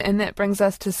And that brings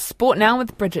us to sport now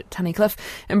with Bridget Tunnicliffe.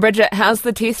 And Bridget, how's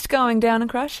the test going down in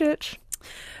Christchurch?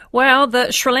 Well,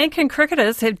 the Sri Lankan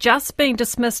cricketers have just been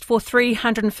dismissed for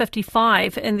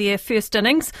 355 in their first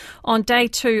innings on day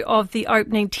 2 of the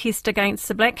opening test against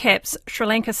the Black Caps. Sri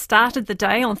Lanka started the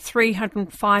day on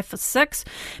 305 for 6.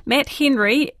 Matt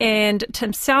Henry and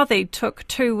Tim Southee took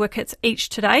 2 wickets each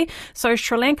today, so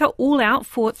Sri Lanka all out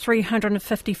for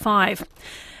 355.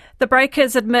 The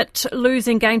Breakers admit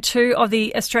losing Game 2 of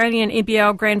the Australian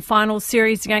NBL Grand Final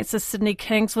series against the Sydney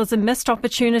Kings was a missed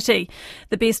opportunity.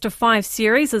 The best of 5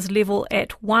 series is level at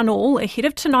 1-1 ahead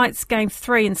of tonight's Game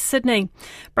 3 in Sydney.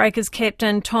 Breakers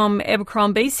captain Tom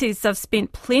Abercrombie says they've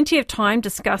spent plenty of time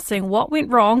discussing what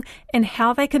went wrong and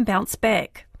how they can bounce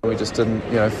back. We just didn't,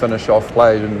 finish off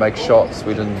play, didn't make shots.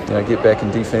 We didn't, get back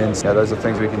in defence. Those are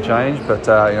things we can change. But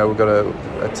we've got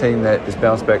a team that has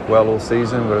bounced back well all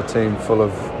season. We've got a team full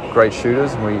of great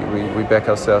shooters, and we back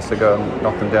ourselves to go and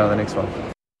knock them down in the next one.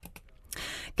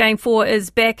 Game 4 is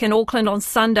back in Auckland on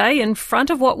Sunday in front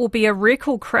of what will be a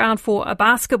record crowd for a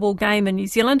basketball game in New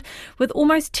Zealand, with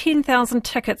almost 10,000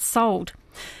 tickets sold.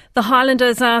 The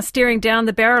Highlanders are staring down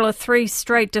the barrel of 3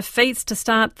 straight defeats to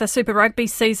start the Super Rugby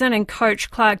season, and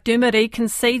coach Clark Dermody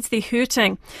concedes they're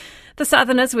hurting. The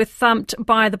Southerners were thumped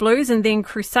by the Blues and then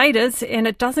Crusaders, and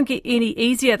it doesn't get any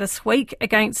easier this week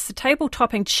against the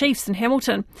table-topping Chiefs in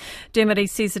Hamilton. Dermody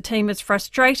says the team is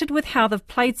frustrated with how they've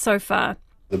played so far.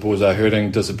 The boys are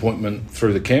hurting disappointment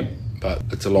through the camp, but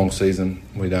it's a long season.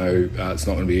 We know it's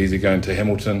not going to be easy going to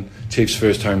Hamilton. Chiefs'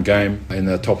 first home game, and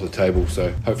they're top of the table.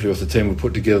 So hopefully with the team we've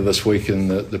put together this week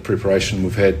and the preparation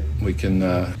we've had, we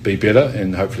can be better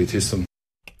and hopefully test them.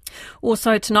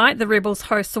 Also tonight, the Rebels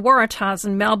host the Waratahs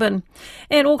in Melbourne.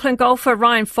 And Auckland golfer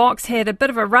Ryan Fox had a bit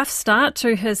of a rough start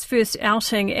to his first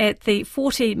outing at the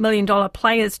 $40 million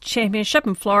Players' Championship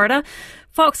in Florida.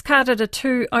 Fox carded a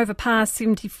 2 over par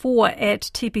 74 at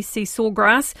TPC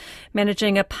Sawgrass,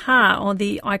 managing a par on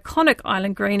the iconic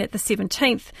Island Green at the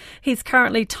 17th. He's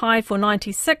currently tied for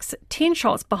 96, 10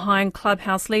 shots behind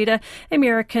clubhouse leader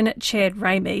American Chad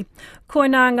Ramey.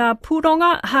 Koinanga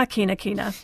Pūronga, ha kina kina.